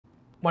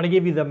want to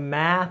give you the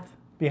math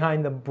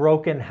behind the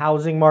broken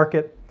housing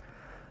market.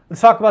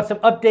 Let's talk about some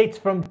updates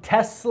from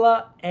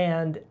Tesla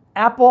and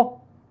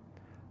Apple.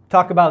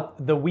 Talk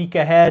about the week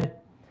ahead.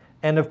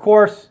 And of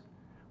course,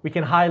 we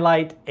can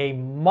highlight a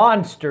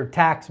monster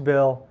tax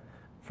bill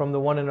from the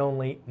one and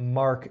only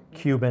Mark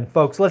Cuban.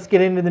 Folks, let's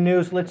get into the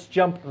news. Let's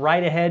jump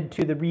right ahead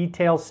to the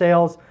retail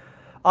sales.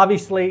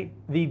 Obviously,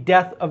 the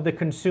death of the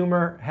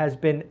consumer has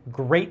been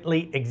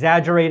greatly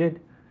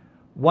exaggerated.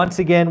 Once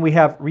again, we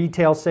have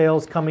retail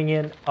sales coming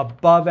in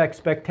above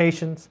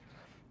expectations.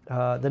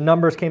 The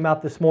numbers came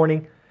out this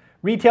morning.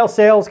 Retail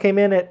sales came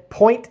in at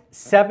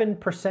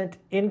 0.7%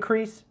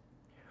 increase.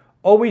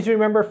 Always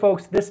remember,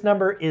 folks, this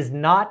number is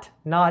not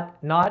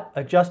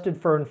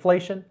adjusted for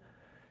inflation.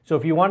 So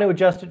if you want to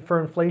adjust it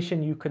for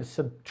inflation, you could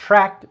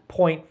subtract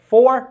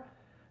 0.4.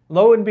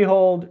 Lo and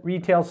behold,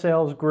 retail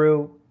sales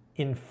grew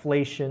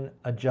inflation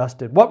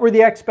adjusted. What were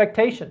the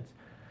expectations?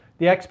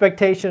 The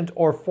expectations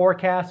or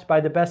forecast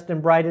by the best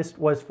and brightest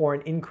was for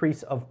an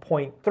increase of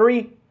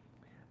 0.3.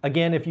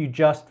 Again, if you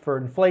adjust for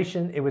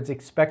inflation, it was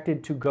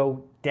expected to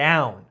go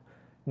down,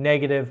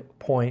 negative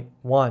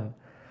 0.1.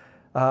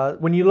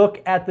 When you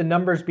look at the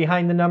numbers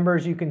behind the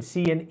numbers, you can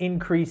see an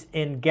increase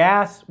in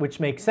gas, which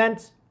makes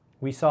sense.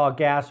 We saw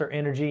gas or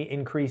energy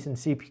increase in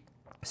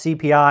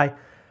CPI,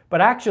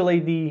 but actually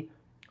the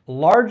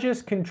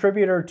largest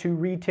contributor to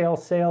retail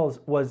sales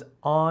was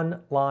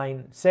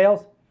online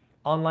sales.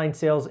 Online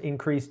sales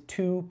increased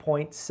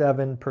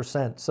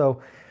 2.7%.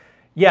 So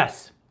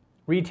yes,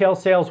 retail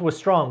sales was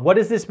strong. What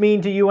does this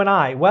mean to you and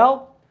I?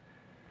 Well,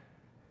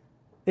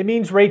 it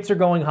means rates are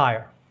going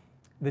higher.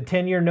 The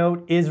 10-year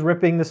note is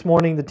ripping this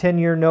morning. The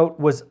 10-year note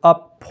was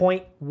up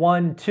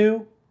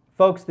 0.12.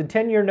 Folks, the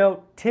 10-year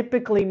note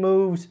typically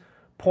moves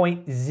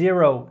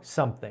 0.0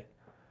 something.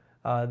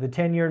 The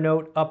 10-year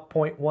note up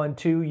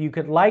 0.12. You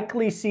could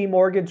likely see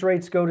mortgage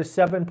rates go to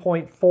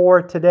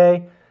 7.4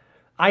 today.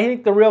 I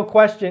think the real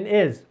question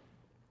is,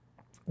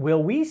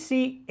 will we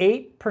see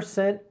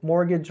 8%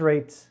 mortgage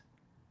rates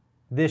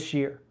this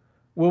year?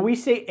 Will we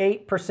see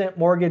 8%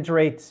 mortgage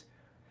rates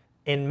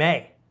in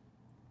May?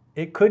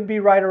 It could be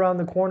right around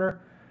the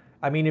corner.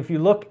 I mean, if you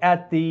look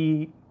at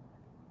the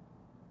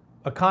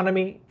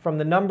economy from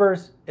the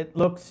numbers, it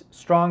looks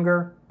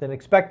stronger than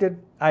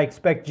expected. I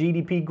expect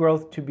GDP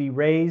growth to be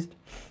raised.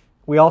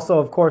 We also,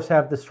 of course,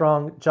 have the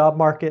strong job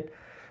market.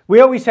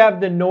 We always have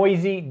the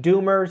noisy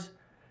doomers,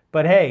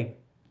 but hey,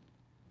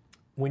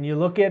 when you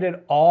look at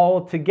it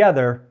all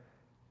together,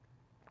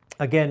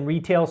 again,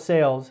 retail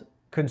sales,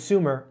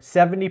 consumer,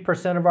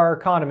 70% of our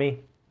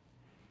economy,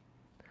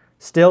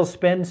 still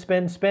spend.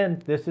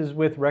 This is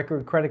with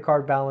record credit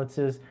card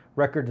balances,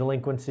 record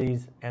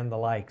delinquencies, and the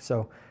like.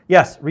 So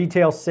yes,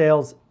 retail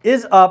sales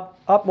is up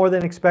more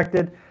than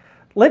expected.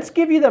 Let's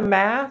give you the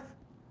math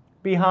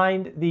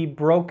behind the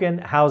broken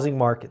housing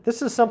market.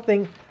 This is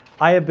something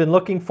I have been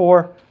looking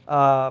for,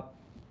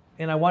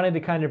 and I wanted to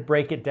kind of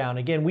break it down.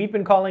 Again, we've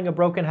been calling a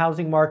broken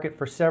housing market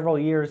for several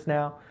years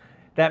now.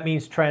 That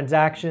means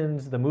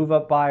transactions, the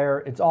move-up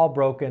buyer, it's all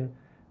broken.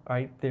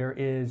 Right? There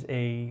is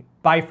a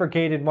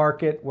bifurcated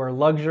market where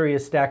luxury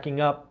is stacking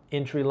up,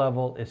 entry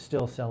level is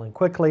still selling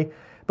quickly.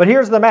 But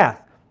here's the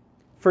math.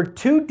 For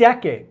 2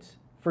 decades,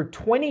 for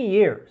 20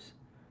 years,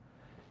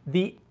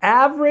 the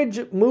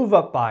average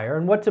move-up buyer,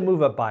 and what's a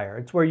move-up buyer?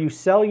 It's where you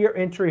sell your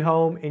entry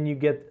home and you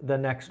get the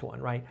next one,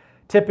 right?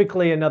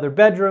 Typically another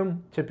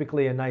bedroom,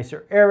 typically a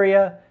nicer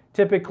area,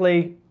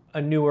 typically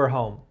a newer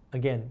home.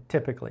 Again,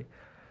 typically.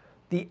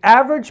 The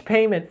average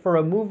payment for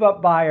a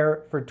move-up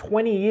buyer for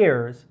 20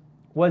 years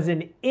was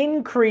an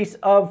increase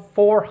of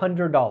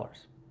 $400.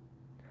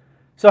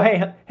 So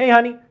hey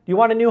honey, do you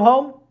want a new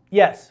home?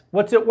 Yes.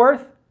 What's it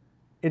worth?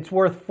 It's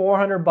worth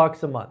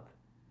 $400 a month.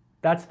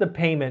 That's the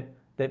payment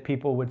that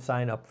people would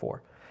sign up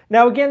for.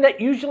 Now again,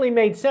 that usually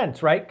made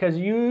sense, right? Because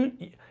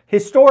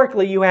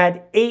historically you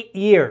had 8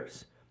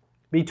 years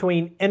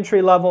between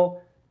entry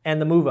level and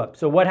the move up.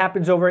 So what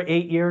happens over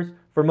 8 years?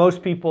 For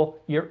most people,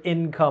 your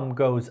income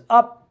goes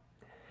up.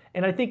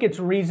 And I think it's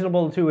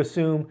reasonable to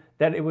assume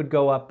that it would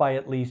go up by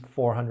at least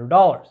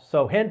 $400.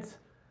 So hence,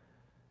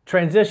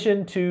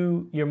 transition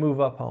to your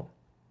move-up home.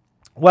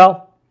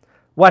 Well,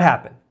 what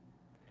happened?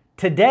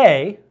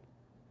 Today,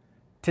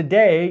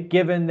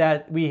 given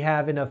that we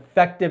have an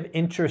effective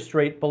interest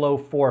rate below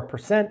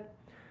 4%,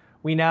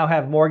 we now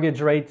have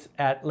mortgage rates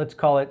at, let's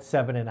call it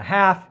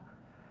 7.5%.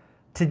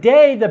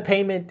 Today, the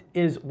payment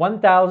is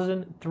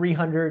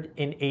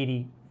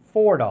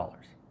 $1,384.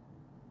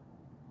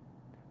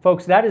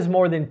 Folks, that is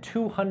more than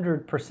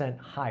 200%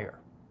 higher.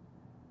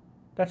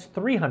 That's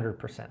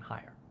 300%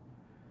 higher.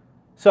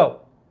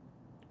 So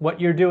what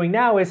you're doing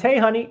now is, hey,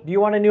 honey, do you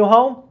want a new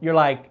home? You're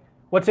like,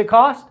 what's it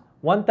cost?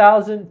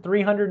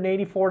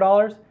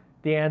 $1,384?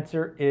 The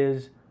answer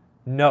is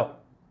no.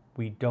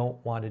 We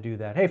don't want to do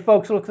that. Hey,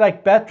 folks, looks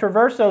like Beth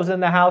Traverso's in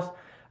the house.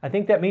 I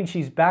think that means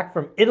she's back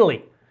from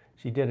Italy.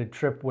 She did a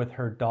trip with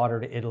her daughter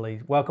to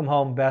Italy. Welcome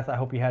home, Beth. I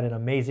hope you had an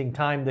amazing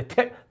time.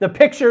 The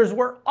pictures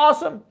were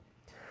awesome.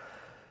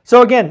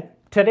 So again,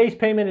 today's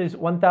payment is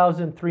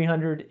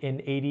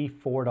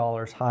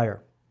 $1,384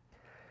 higher.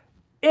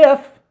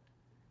 If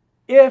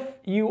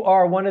you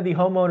are one of the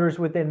homeowners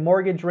with a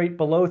mortgage rate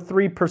below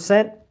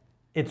 3%,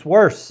 it's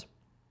worse.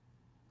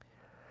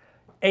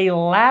 A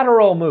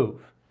lateral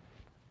move.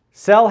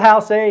 Sell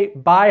house A,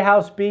 buy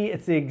house B.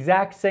 It's the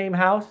exact same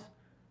house.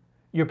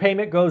 Your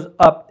payment goes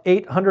up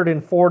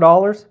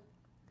 $804.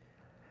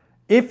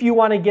 If you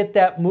want to get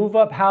that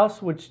move-up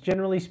house, which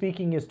generally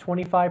speaking is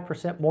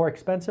 25% more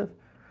expensive,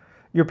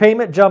 your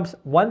payment jumps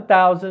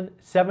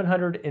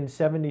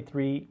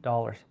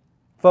 $1,773.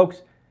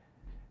 Folks,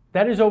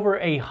 that is over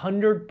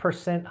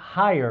 100%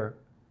 higher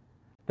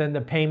than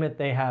the payment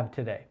they have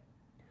today.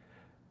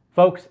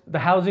 Folks, the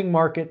housing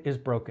market is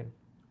broken.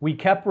 We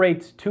kept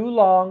rates too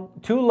low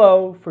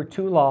for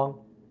too long.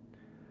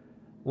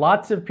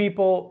 Lots of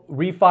people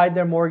refied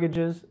their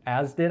mortgages,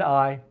 as did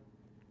I.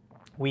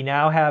 We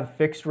now have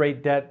fixed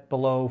rate debt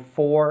below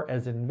 4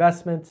 as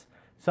investments.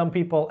 Some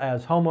people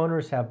as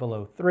homeowners have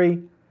below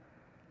 3.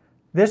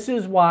 This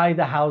is why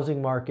the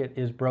housing market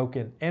is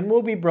broken and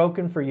will be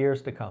broken for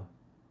years to come.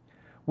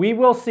 We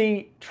will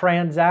see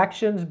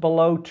transactions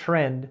below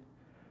trend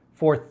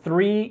for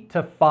 3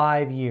 to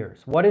 5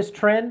 years. What is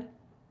trend?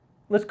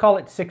 Let's call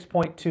it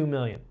 6.2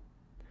 million.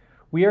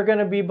 We are going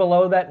to be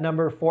below that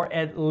number for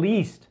at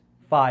least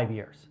 5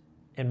 years,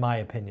 in my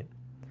opinion.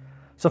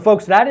 So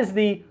folks, that is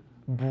the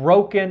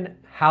broken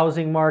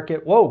housing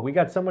market. Whoa, we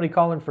got somebody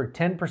calling for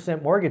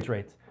 10% mortgage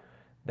rates.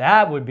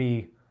 That would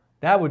be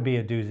a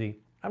doozy.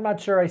 I'm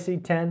not sure I see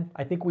 10.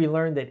 I think we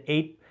learned that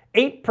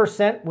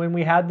 8% when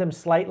we had them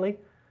slightly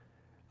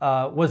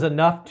was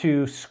enough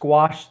to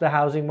squash the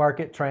housing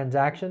market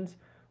transactions.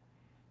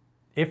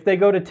 If they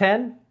go to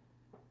 10,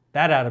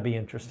 that ought to be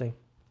interesting.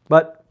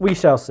 But we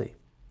shall see.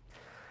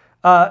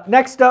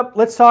 Next up,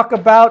 let's talk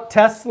about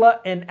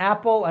Tesla and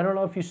Apple. I don't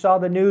know if you saw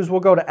the news.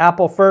 We'll go to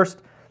Apple first.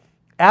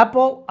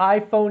 Apple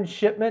iPhone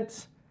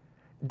shipments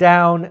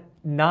down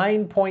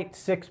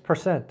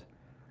 9.6%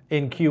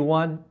 in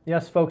Q1.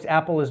 Yes, folks,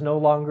 Apple is no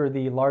longer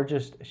the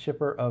largest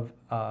shipper of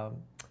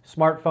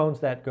smartphones.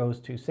 That goes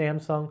to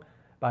Samsung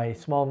by a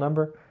small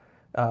number.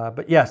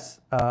 But yes,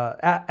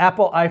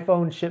 Apple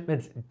iPhone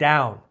shipments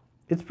down.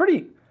 It's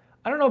pretty,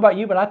 I don't know about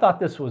you, but I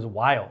thought this was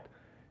wild.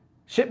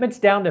 Shipments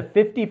down to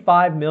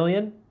 55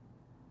 million,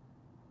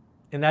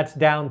 and that's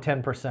down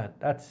 10%.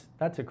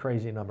 That's a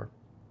crazy number.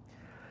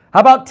 How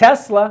about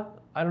Tesla?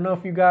 I don't know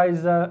if you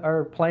guys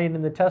are playing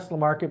in the Tesla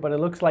market, but it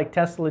looks like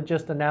Tesla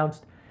just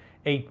announced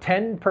a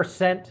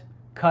 10%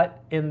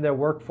 cut in their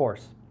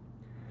workforce.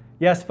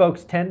 Yes,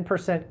 folks,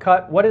 10%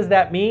 cut. What does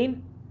that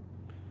mean?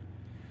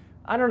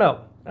 I don't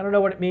know. I don't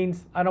know what it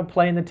means. I don't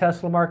play in the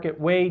Tesla market.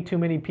 Way too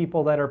many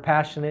people that are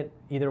passionate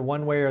either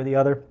one way or the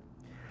other.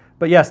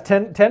 But yes,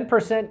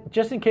 10%,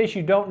 just in case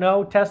you don't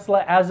know,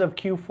 Tesla as of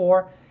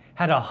Q4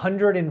 had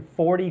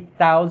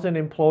 140,000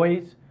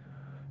 employees.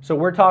 So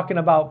we're talking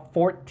about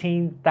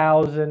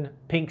 14,000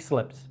 pink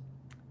slips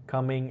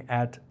coming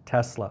at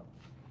Tesla.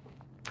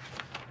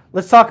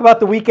 Let's talk about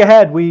the week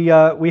ahead. We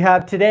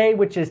have today,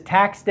 which is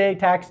tax day,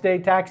 tax day,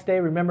 tax day.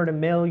 Remember to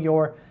mail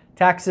your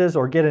taxes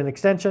or get an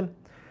extension.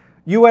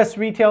 U.S.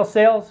 retail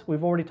sales,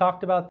 we've already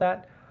talked about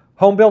that.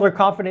 Home builder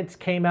confidence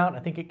came out. I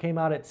think it came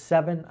out at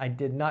 7. I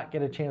did not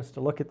get a chance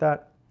to look at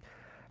that.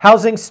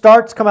 Housing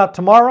starts come out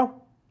tomorrow.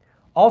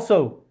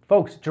 Also,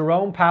 folks,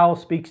 Jerome Powell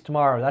speaks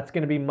tomorrow. That's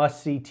going to be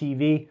must-see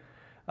TV.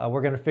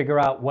 We're going to figure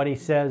out what he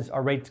says.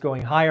 Are rates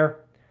going higher?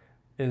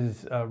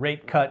 Is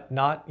rate cut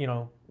not,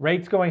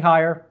 rates going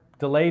higher?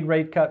 Delayed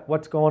rate cut?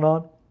 What's going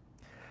on?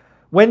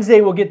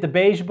 Wednesday, we'll get the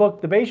Beige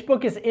Book. The Beige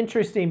Book is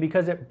interesting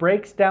because it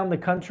breaks down the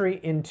country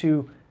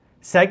into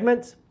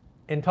segments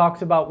and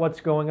talks about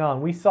what's going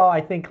on. We saw,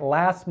 I think,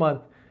 last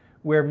month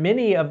where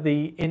many of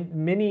the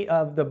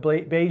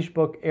Beige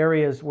Book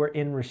areas were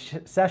in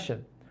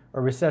recession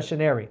or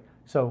recessionary.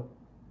 So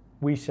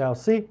we shall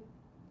see.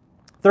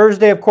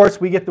 Thursday, of course,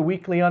 we get the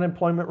weekly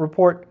unemployment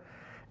report,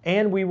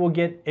 and we will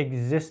get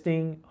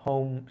existing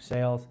home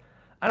sales.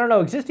 I don't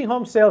know, existing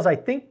home sales I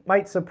think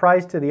might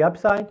surprise to the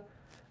upside,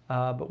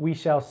 but we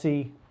shall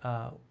see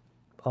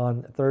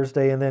on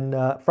Thursday. And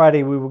then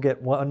Friday, we will get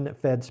one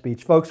Fed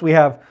speech. Folks, we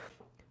have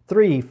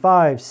 3,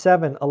 5,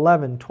 7,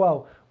 11,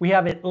 12. We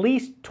have at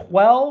least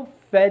 12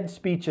 Fed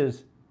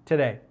speeches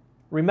today.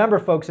 Remember,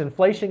 folks,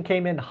 inflation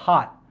came in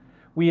hot.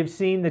 We have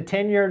seen the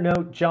 10-year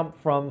note jump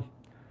from,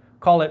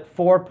 call it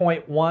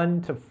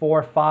 4.1 to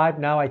 4.5.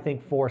 Now I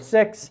think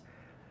 4.6.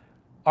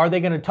 Are they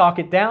going to talk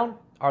it down?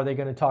 Are they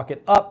going to talk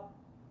it up?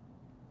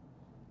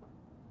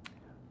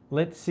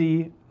 Let's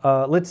see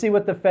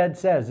what the Fed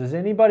says. Is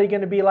anybody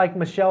going to be like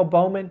Michelle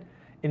Bowman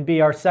and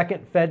be our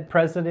second Fed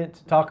president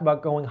to talk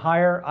about going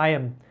higher? I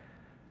am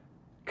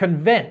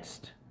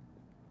convinced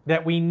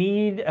that we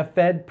need a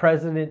Fed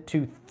president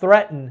to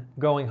threaten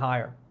going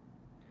higher.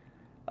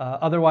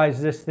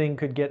 Otherwise, this thing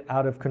could get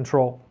out of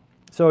control.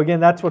 So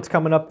again, that's what's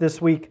coming up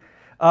this week.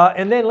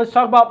 And then let's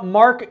talk about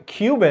Mark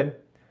Cuban.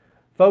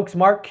 Folks,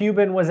 Mark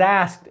Cuban was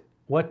asked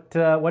what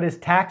his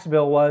tax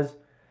bill was.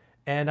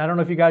 And I don't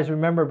know if you guys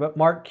remember, but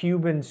Mark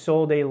Cuban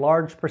sold a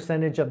large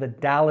percentage of the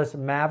Dallas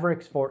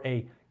Mavericks for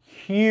a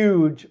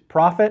huge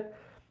profit.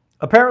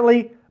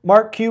 Apparently,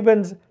 Mark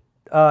Cuban's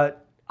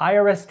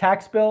IRS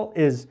tax bill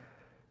is,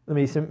 let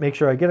me make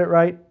sure I get it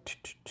right,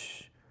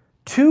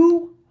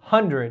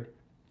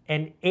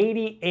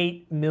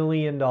 $288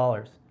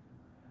 million.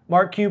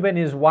 Mark Cuban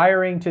is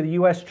wiring to the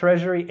U.S.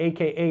 Treasury,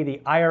 aka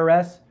the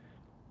IRS,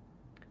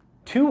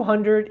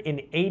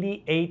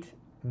 $288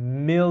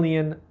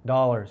 million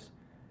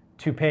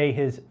to pay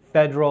his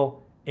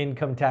federal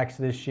income tax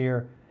this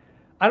year.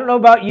 I don't know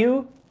about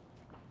you,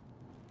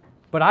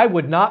 but I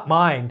would not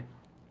mind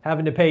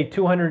having to pay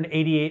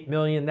 $288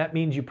 million. That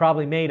means you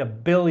probably made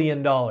 $1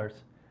 billion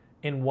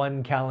in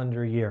one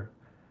calendar year.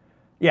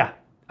 Yeah,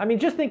 I mean,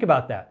 just think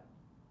about that.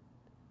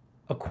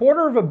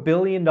 $250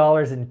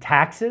 million in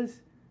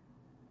taxes,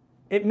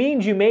 it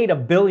means you made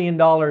 $1 billion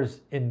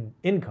in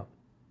income.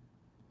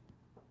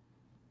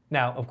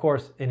 Now, of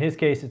course, in his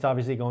case, it's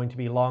obviously going to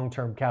be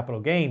long-term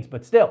capital gains,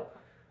 but still,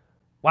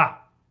 wow,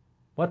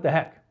 what the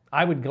heck?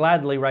 I would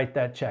gladly write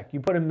that check. You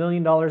put $1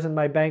 million in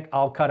my bank,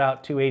 I'll cut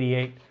out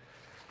 288.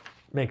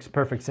 Makes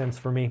perfect sense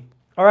for me.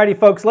 Alrighty,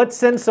 folks, let's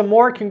send some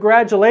more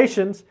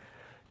congratulations.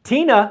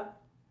 Tina,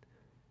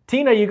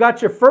 you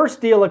got your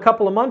first deal a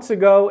couple of months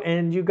ago,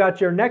 and you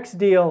got your next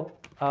deal,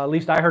 at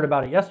least I heard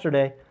about it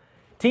yesterday.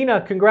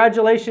 Tina,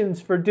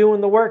 congratulations for doing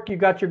the work. You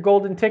got your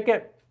golden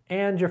ticket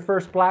and your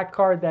first black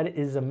card. That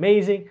is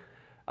amazing.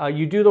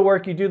 You do the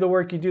work, you do the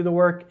work, you do the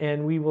work,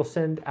 and we will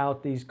send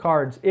out these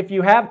cards. If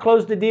you have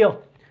closed a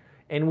deal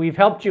and we've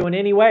helped you in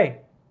any way,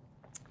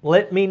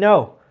 let me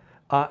know.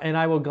 And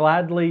I will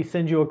gladly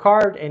send you a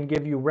card and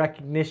give you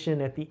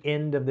recognition at the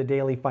end of the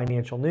daily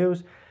financial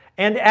news.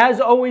 And as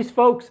always,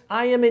 folks,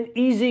 I am an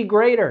easy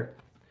grader.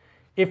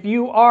 If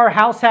you are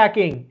house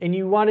hacking and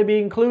you want to be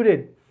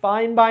included,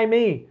 fine by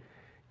me.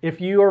 If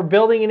you are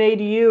building an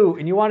ADU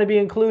and you want to be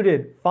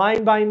included,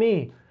 fine by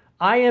me.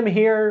 I am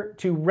here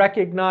to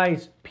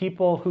recognize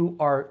people who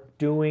are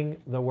doing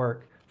the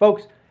work.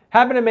 Folks,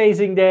 have an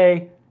amazing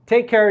day.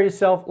 Take care of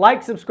yourself.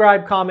 Like,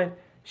 subscribe, comment,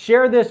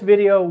 share this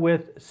video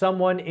with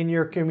someone in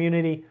your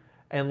community,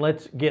 and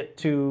let's get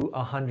to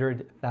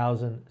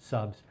 100,000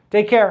 subs.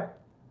 Take care.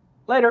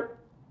 Later.